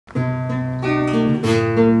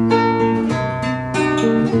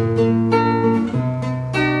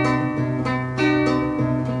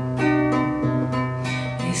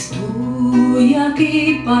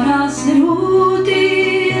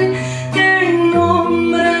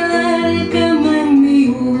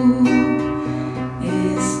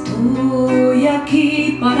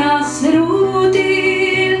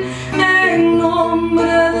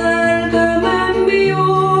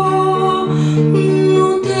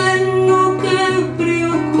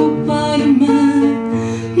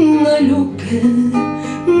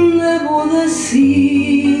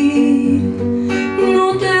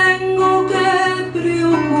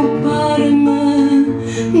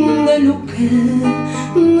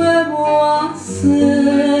debo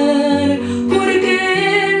hacer, porque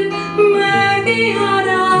Él me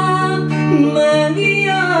guiará, me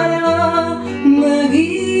guiará, me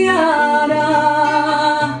guiará,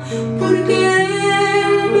 porque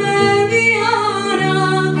Él me guiará,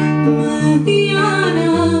 me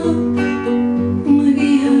guiará, me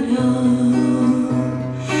guiará.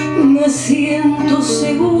 Me siento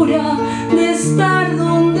segura de estar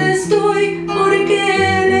donde estoy, porque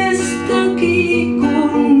Él está aquí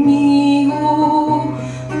conmigo.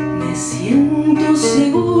 Me siento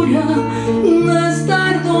segura de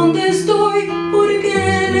estar donde estoy, porque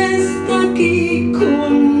Él está aquí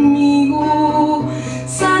conmigo.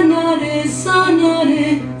 Sanaré,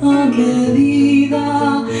 sanaré a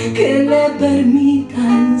medida que le permita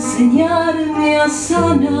enseñarme a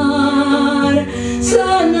sanar.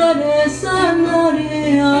 Sanaré,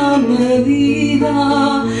 sanaré a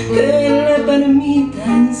medida que le permita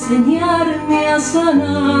enseñarme a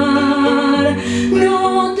sanar.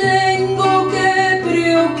 No tengo que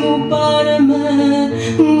preocuparme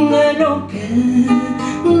de lo que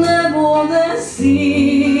debo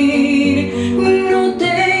decir. No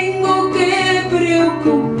tengo que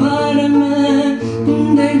preocuparme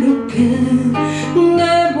de lo que